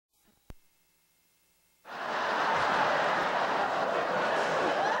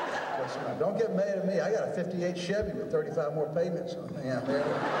Don't get mad at me. I got a 58 Chevy with 35 more payments on me out there.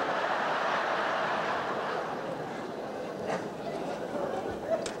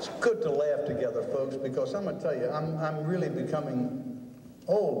 It's good to laugh together, folks, because I'm going to tell you, I'm really becoming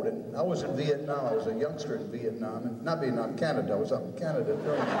old. And I was in Vietnam. I was a youngster in Vietnam. And not Vietnam, Canada. I was up in Canada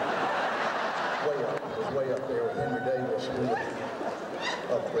during way up. I was way up there with Henry Davis. We were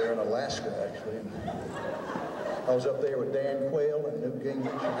up there in Alaska, actually. And I was up there with Dan Quayle and Newt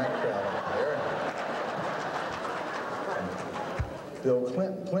Gingrich and that crowd up there. And Bill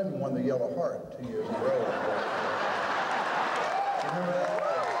Clinton. Clinton won the Yellow Heart 2 years in a row. Remember that?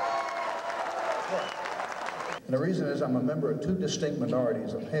 And the reason is I'm a member of two distinct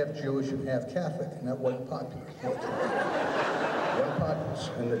minorities. I'm half Jewish and half Catholic, and that wasn't popular. Wasn't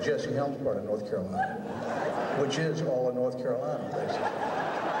popular in the Jesse Helms part of North Carolina, which is all of North Carolina, basically.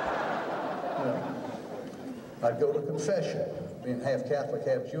 You know, I'd go to confession, being half Catholic,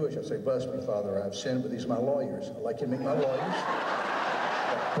 half Jewish. I'd say, bless me, Father, I've sinned, but these are my lawyers. I'd like you to meet my lawyers.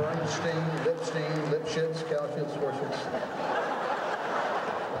 Bernstein, Lipstein, Lipschitz, Kauschitz, Horschitz.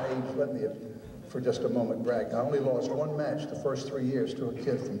 Let me, for just a moment, brag. I only lost one match the first 3 years to a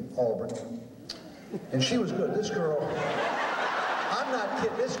kid from Auburn. And she was good. This girl, I'm not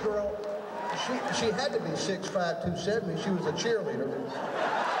kidding, this girl, she had to be 6'5", 270. She was a cheerleader.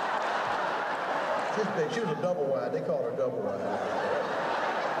 She's big. She was a double wide. They called her double wide.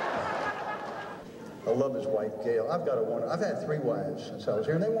 I love his wife, Gail. I've got a one. I've had 3 wives since I was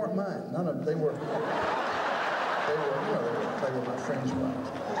here, and they weren't mine. None of them. They were, you know, they were my friends' wives.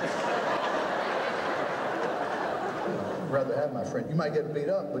 I'd rather have my friend. You might get beat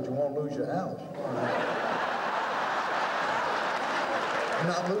up, but you won't lose your house. I'm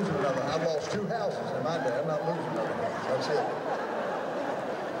not losing another. I lost 2 houses in my day. I'm not losing another house. That's it.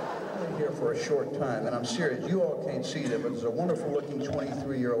 I'm here for a short time, and I'm serious. You all can't see that, but there's a wonderful-looking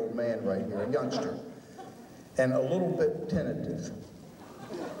 23-year-old man right here, a youngster, and a little bit tentative.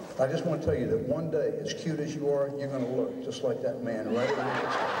 I just want to tell you that one day, as cute as you are, you're going to look just like that man right over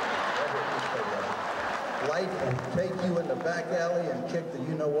this way. Life will take you in the back alley and kick the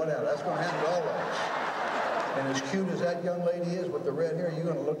you-know-what out. That's going to happen to all of us. And as cute as that young lady is with the red hair, you're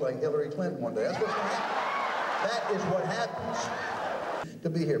going to look like Hillary Clinton one day. That's what's going to happen. That is what happens to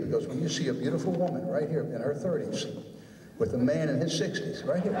be here, because when you see a beautiful woman right here in her 30s with a man in his 60s,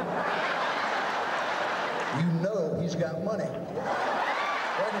 right here, you know he's got money.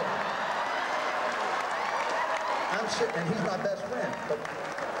 Right here. I'm sitting, and he's my best friend.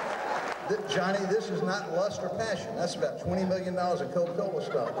 But Johnny, this is not lust or passion. That's about $20 million of Coca-Cola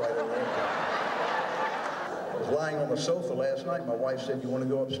stock right over there. I was lying on the sofa last night. My wife said, you want to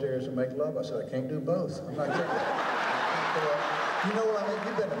go upstairs and make love? I said, I can't do both. I'm not kidding. You know what I mean?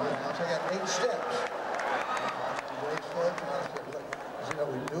 You've been to my house. I got 8 steps. 8 steps. And I said, look, you know,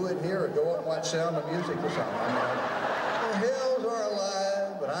 we do it here or go up and watch Sound of Music or something. I mean, the hills are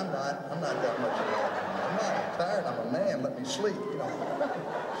alive, but I'm not that much alive. I'm not. I'm tired. I'm a man. Let me sleep. You know,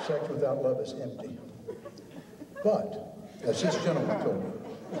 sex without love is empty. But, as this gentleman told me,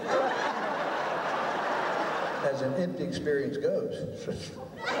 as an empty experience goes, you know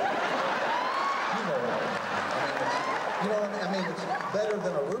what I mean. You know what I mean? It's better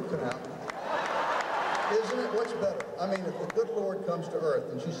than a root canal. Isn't it? What's better? I mean, if the good Lord comes to earth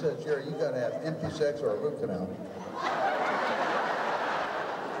and she says, Jerry, you got to have empty sex or a root canal.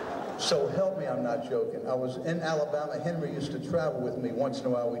 So help me, I'm not joking. I was in Alabama. Henry used to travel with me. Once in a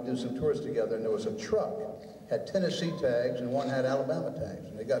while, we'd do some tours together, and there was a truck, had Tennessee tags, and one had Alabama tags.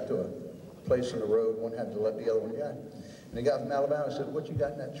 And they got to a place on the road, one had to let the other one go. And the guy from Alabama said, what you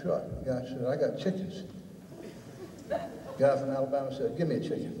got in that truck? The guy said, I got chickens. The guy from Alabama said, give me a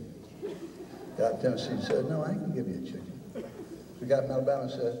chicken. The guy from Tennessee said, no, I can give you a chicken. The guy from Alabama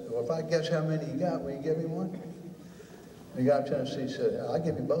said, well, if I guess how many you got, will you give me one? The guy from Tennessee said, I'll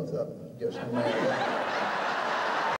give you both of them. Guess how many you got?